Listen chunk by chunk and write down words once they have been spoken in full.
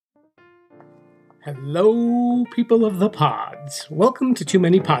Hello, people of the pods. Welcome to Too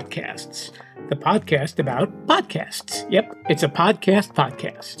Many Podcasts, the podcast about podcasts. Yep, it's a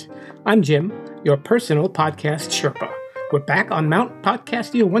podcast. I'm Jim, your personal podcast Sherpa. We're back on Mount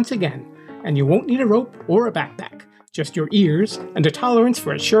Podcastia once again, and you won't need a rope or a backpack, just your ears and a tolerance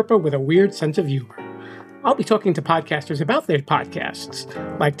for a Sherpa with a weird sense of humor. I'll be talking to podcasters about their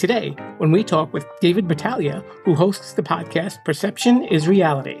podcasts, like today when we talk with David Battaglia, who hosts the podcast Perception is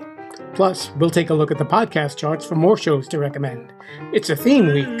Reality. Plus, we'll take a look at the podcast charts for more shows to recommend. It's a theme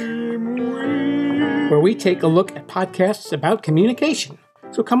week, where we take a look at podcasts about communication.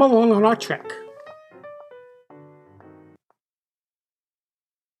 So come along on our trek.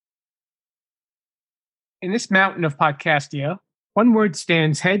 In this mountain of Podcastia, one word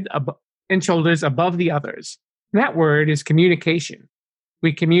stands head and shoulders above the others. And that word is communication.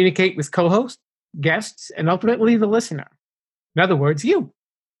 We communicate with co-hosts, guests, and ultimately the listener. In other words, you.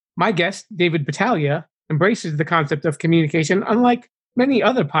 My guest, David Battaglia, embraces the concept of communication unlike many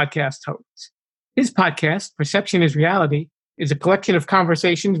other podcast hosts. His podcast, Perception is Reality, is a collection of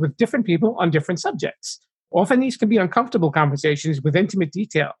conversations with different people on different subjects. Often these can be uncomfortable conversations with intimate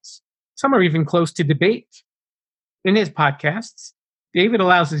details. Some are even close to debate. In his podcasts, David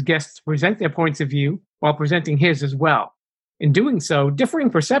allows his guests to present their points of view while presenting his as well. In doing so,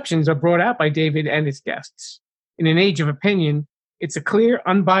 differing perceptions are brought out by David and his guests. In an age of opinion, it's a clear,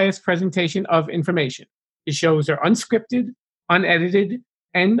 unbiased presentation of information. His shows are unscripted, unedited,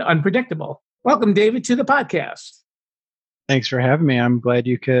 and unpredictable. Welcome, David, to the podcast. Thanks for having me. I'm glad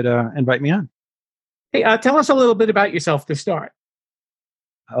you could invite me on. Hey, tell us a little bit about yourself to start.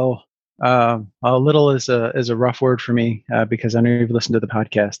 A little is a rough word for me because I know you've listened to the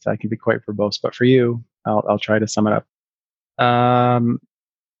podcast. I can be quite verbose, but for you, I'll try to sum it up.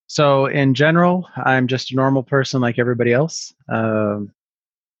 So in general, I'm just a normal person like everybody else. I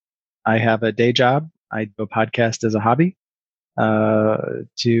have a day job. I do a podcast as a hobby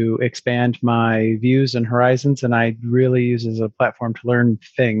to expand my views and horizons, and I really use it as a platform to learn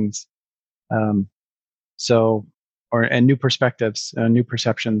things. And new perspectives, new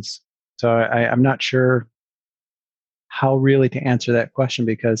perceptions. So I'm not sure how really to answer that question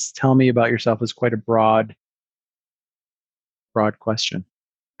because tell me about yourself is quite a broad question.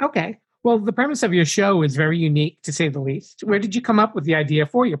 Okay. Well, the premise of your show is very unique, to say the least. Where did you come up with the idea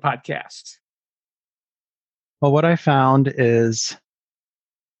for your podcast? Well, what I found is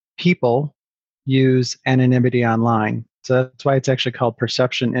people use anonymity online. So that's why it's actually called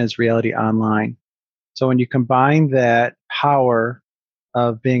Perception is Reality Online. So when you combine that power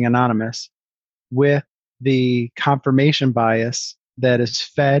of being anonymous with the confirmation bias that is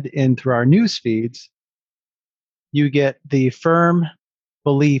fed in through our news feeds, you get the firm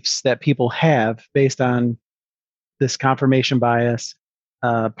beliefs that people have based on this confirmation bias,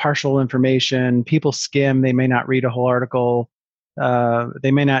 partial information. People skim, they may not read a whole article, they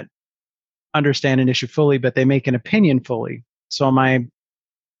may not understand an issue fully, but they make an opinion fully. So my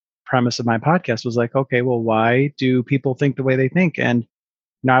premise of my podcast was like, okay, well, why do people think the way they think? And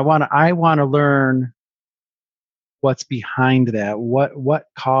now I want to learn what's behind that. What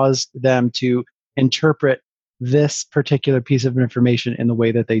caused them to interpret this particular piece of information in the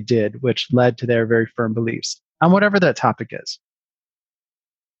way that they did, which led to their very firm beliefs on whatever that topic is.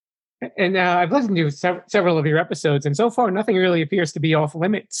 And I've listened to several of your episodes, and so far, nothing really appears to be off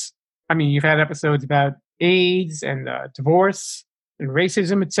limits. I mean, you've had episodes about AIDS and divorce and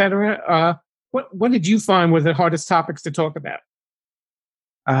racism, etc. What did you find were the hardest topics to talk about?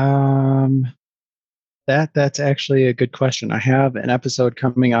 That's actually a good question. I have an episode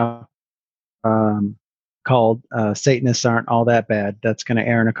coming up called Satanists Aren't All That Bad. That's going to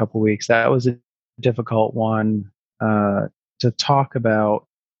air in a couple weeks. That was a difficult one to talk about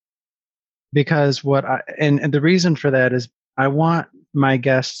because and the reason for that is I want my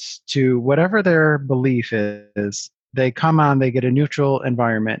guests to, whatever their belief is, they come on, they get a neutral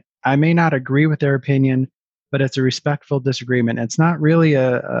environment. I may not agree with their opinion, but it's a respectful disagreement. It's not really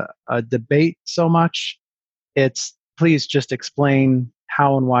a debate so much. It's please just explain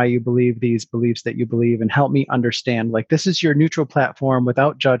how and why you believe these beliefs that you believe and help me understand. Like, this is your neutral platform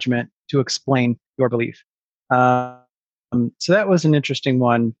without judgment to explain your belief. So that was an interesting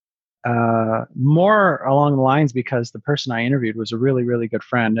one. More along the lines because the person I interviewed was a really, really good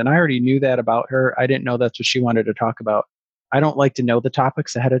friend. And I already knew that about her. I didn't know that's what she wanted to talk about. I don't like to know the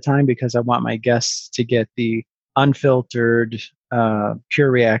topics ahead of time because I want my guests to get the unfiltered,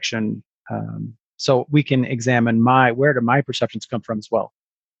 pure reaction. So we can examine where do my perceptions come from as well.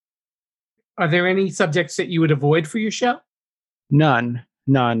 Are there any subjects that you would avoid for your show? None.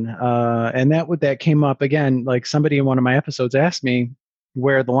 And that came up again, like somebody in one of my episodes asked me,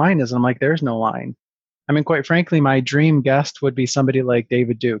 where the line is. And I'm like, there's no line. I mean, quite frankly, my dream guest would be somebody like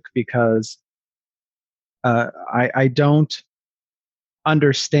David Duke, because I don't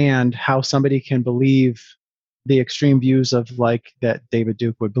understand how somebody can believe the extreme views of like that David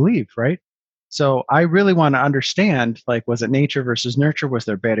Duke would believe, right? So I really want to understand, like, was it nature versus nurture? Was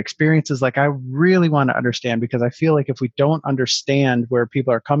there bad experiences? Like, I really want to understand, because I feel like if we don't understand where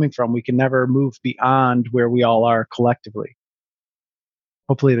people are coming from, we can never move beyond where we all are collectively.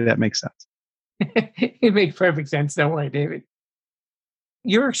 Hopefully that makes sense. It makes perfect sense. Don't worry, David.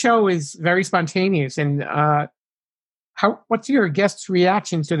 Your show is very spontaneous, and what's your guests'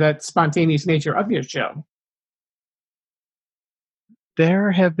 reaction to that spontaneous nature of your show?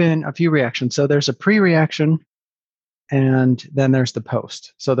 There have been a few reactions. So there's a pre-reaction, and then there's the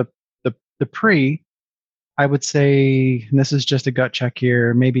post. So the pre, I would say, and this is just a gut check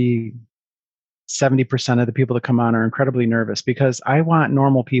here, maybe 70% of the people that come on are incredibly nervous, because I want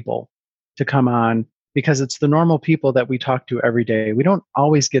normal people to come on, because it's the normal people that we talk to every day. We don't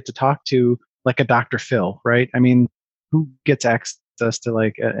always get to talk to like a Dr. Phil, right? I mean, who gets access to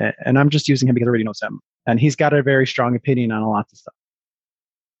like, and I'm just using him because everybody knows him, and he's got a very strong opinion on a lot of stuff.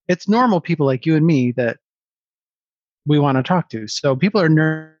 It's normal people like you and me that we want to talk to. So people are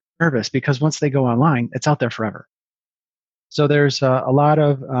nervous because once they go online, it's out there forever. So there's a lot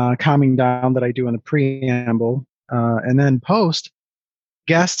of calming down that I do in the preamble. And then post,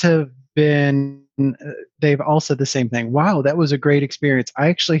 guests have been, they've all said the same thing. Wow, that was a great experience. I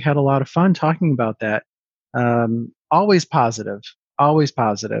actually had a lot of fun talking about that. Always positive, always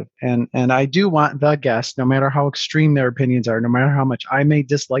positive. And I do want the guest, no matter how extreme their opinions are, no matter how much I may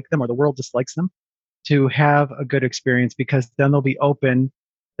dislike them or the world dislikes them, to have a good experience, because then they'll be open.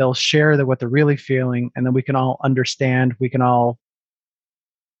 They'll share what they're really feeling, and then we can all understand. We can all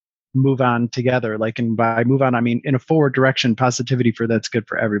move on together. Like, and by move on, I mean in a forward direction, positivity that's good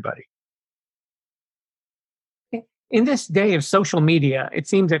for everybody. In this day of social media, it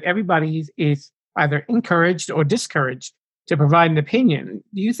seems that everybody is either encouraged or discouraged to provide an opinion.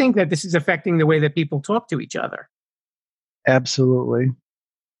 Do you think that this is affecting the way that people talk to each other? Absolutely.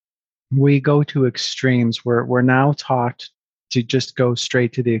 We go to extremes. We're now taught to just go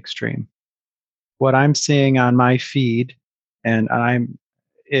straight to the extreme. What I'm seeing on my feed, and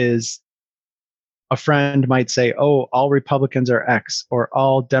is a friend might say, "Oh, all Republicans are X or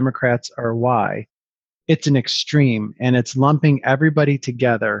all Democrats are Y." It's an extreme, and it's lumping everybody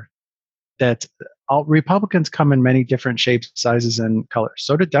together. That all Republicans come in many different shapes, sizes, and colors.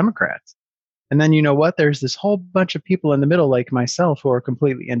 So do Democrats. And then you know what? There's this whole bunch of people in the middle, like myself, who are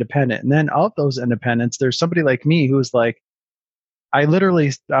completely independent. And then of those independents, there's somebody like me who's like,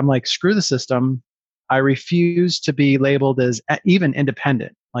 I'm like, screw the system. I refuse to be labeled as even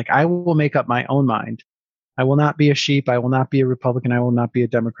independent. Like, I will make up my own mind. I will not be a sheep. I will not be a Republican. I will not be a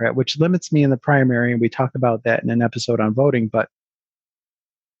Democrat, which limits me in the primary. And we talk about that in an episode on voting. But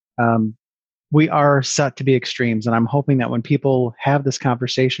we are set to be extremes. And I'm hoping that when people have this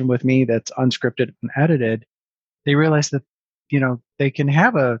conversation with me that's unscripted and edited, they realize that, they can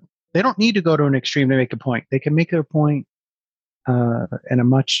they don't need to go to an extreme to make a point. They can make their point in a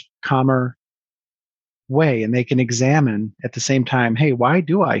much calmer way, and they can examine at the same time, hey, why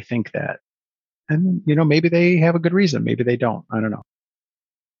do I think that? And, maybe they have a good reason. Maybe they don't. I don't know.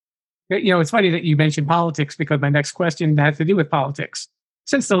 It's funny that you mentioned politics, because my next question has to do with politics.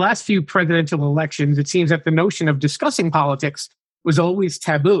 Since the last few presidential elections, it seems that the notion of discussing politics was always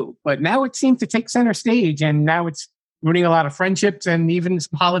taboo, but now it seems to take center stage, and now it's ruining a lot of friendships and even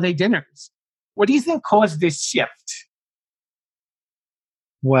some holiday dinners. What do you think caused this shift?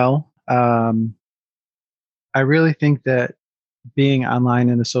 Well, I really think that being online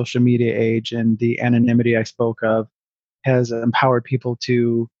in the social media age and the anonymity I spoke of has empowered people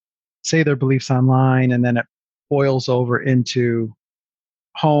to say their beliefs online, and then it boils over into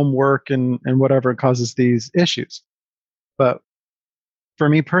home, work, and whatever causes these issues. But for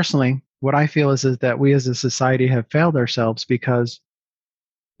me personally, what I feel is that we as a society have failed ourselves, because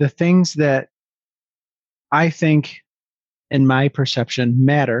the things that I think, in my perception,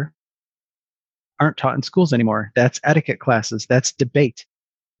 matter aren't taught in schools anymore. That's etiquette classes. That's debate.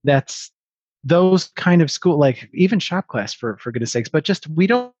 That's those kind of school, like even shop class, for goodness sakes. But just we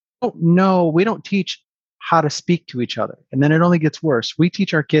don't know. We don't teach how to speak to each other, and then it only gets worse. We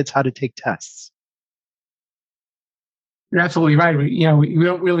teach our kids how to take tests. You're absolutely right. We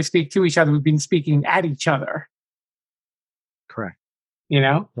don't really speak to each other. We've been speaking at each other. Correct. And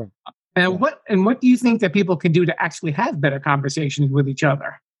Yeah. what do you think that people can do to actually have better conversations with each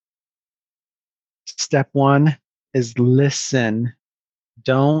other? Step one is listen.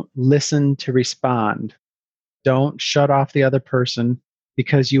 Don't listen to respond. Don't shut off the other person.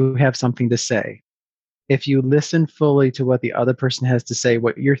 because you have something to say. If you listen fully to what the other person has to say,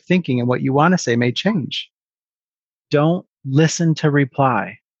 what you're thinking and what you want to say may change. Don't listen to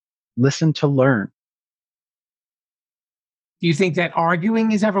reply. Listen to learn. Do you think that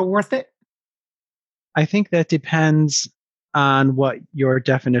arguing is ever worth it? I think that depends on what your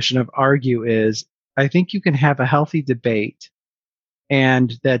definition of argue is. I think you can have a healthy debate,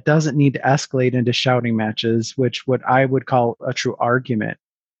 and that doesn't need to escalate into shouting matches, which what I would call a true argument.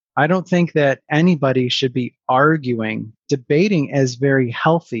 I don't think that anybody should be arguing. Debating is very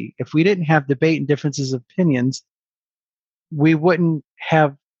healthy. If we didn't have debate and differences of opinions, we wouldn't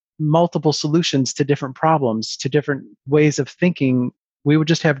have multiple solutions to different problems, to different ways of thinking. We would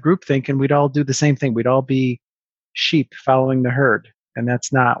just have groupthink and we'd all do the same thing. We'd all be sheep following the herd. And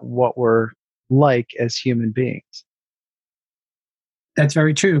that's not what we're like as human beings. That's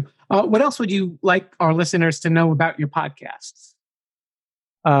very true. What else would you like our listeners to know about your podcasts?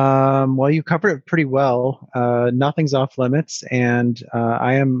 Well, you covered it pretty well. Nothing's off limits. And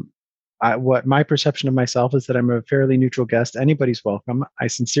what my perception of myself is that I'm a fairly neutral guest. Anybody's welcome. I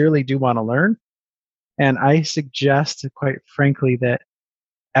sincerely do want to learn. And I suggest, quite frankly, that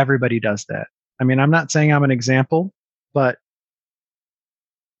everybody does that. I mean, I'm not saying I'm an example, but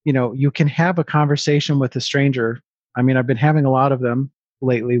you can have a conversation with a stranger. I mean, I've been having a lot of them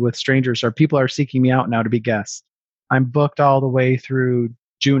lately with strangers, or people are seeking me out now to be guests. I'm booked all the way through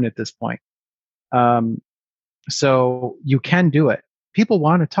June at this point. So you can do it. People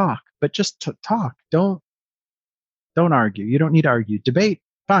want to talk, but just talk. Don't argue. You don't need to argue. Debate,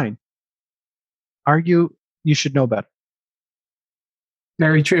 fine. Argue, you should know better.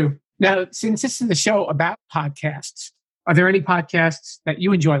 Very true. Now, since this is a show about podcasts, are there any podcasts that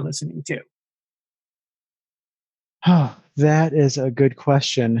you enjoy listening to? Oh, that is a good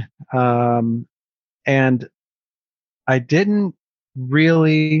question. And I didn't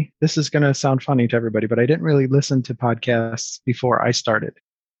really, this is going to sound funny to everybody, but I didn't really listen to podcasts before I started.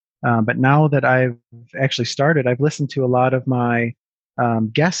 But now that I've actually started, I've listened to a lot of my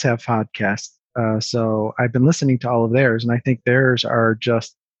guests have podcasts. So I've been listening to all of theirs, and I think theirs are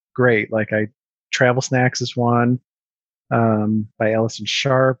just great. Like Travel Snacks is one by Allison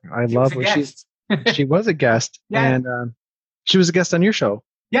Sharp. I love what she was a guest, yeah. And she was a guest on your show.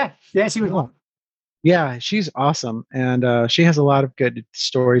 Yeah, she was one. Yeah, she's awesome, and she has a lot of good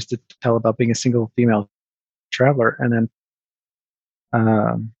stories to tell about being a single female traveler. And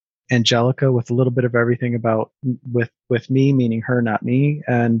then Angelica with a little bit of everything about with me, meaning her, not me,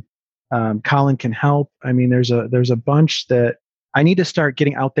 and Colin Can Help. I mean, there's a bunch that I need to start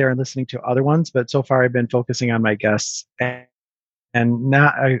getting out there and listening to other ones, but so far I've been focusing on my guests, and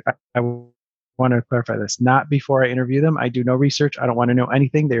not I want to clarify this. Not before I interview them. I do no research. I don't want to know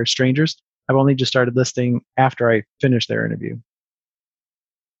anything. They are strangers. I've only just started listening after I finish their interview.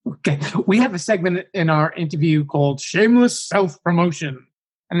 Okay. We have a segment in our interview called Shameless Self-Promotion.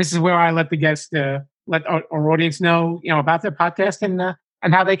 And this is where I let the guests, let our audience know, about their podcast and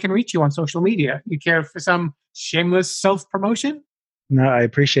how they can reach you on social media. You care for some shameless self-promotion? No, I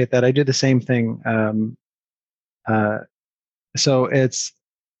appreciate that. I do the same thing. So it's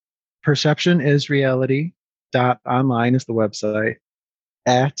perceptionisreality.online is the website.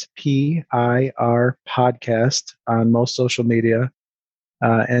 At PIR podcast on most social media,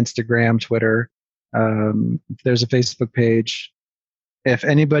 Instagram, Twitter. There's a Facebook page. If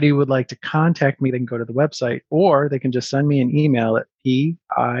anybody would like to contact me, they can go to the website, or they can just send me an email at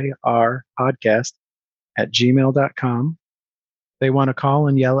pirpodcast@gmail.com. They want to call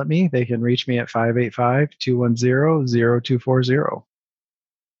and yell at me, they can reach me at 585-210-0240.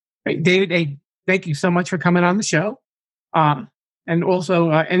 Hey, David, thank you so much for coming on the show. And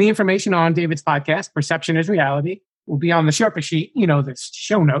also, any information on David's podcast, Perception is Reality, will be on the Sherpa sheet, the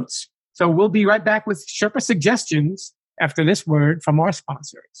show notes. So we'll be right back with Sherpa suggestions after this word from our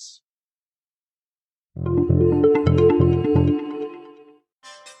sponsors.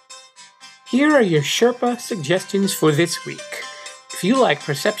 Here are your Sherpa suggestions for this week. If you like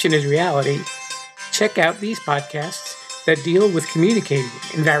Perception is Reality, check out these podcasts that deal with communicating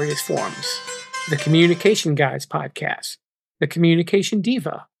in various forms. The Communication Guys podcast, The Communication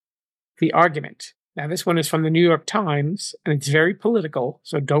Diva, The Argument. Now, this one is from the New York Times, and it's very political,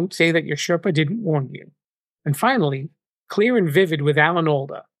 so don't say that your Sherpa didn't warn you. And finally, Clear and Vivid with Alan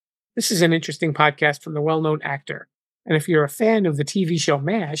Alda. This is an interesting podcast from the well-known actor. And if you're a fan of the TV show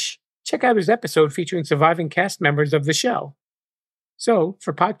MASH, check out his episode featuring surviving cast members of the show. So,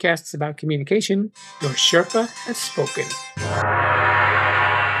 for podcasts about communication, your Sherpa has spoken.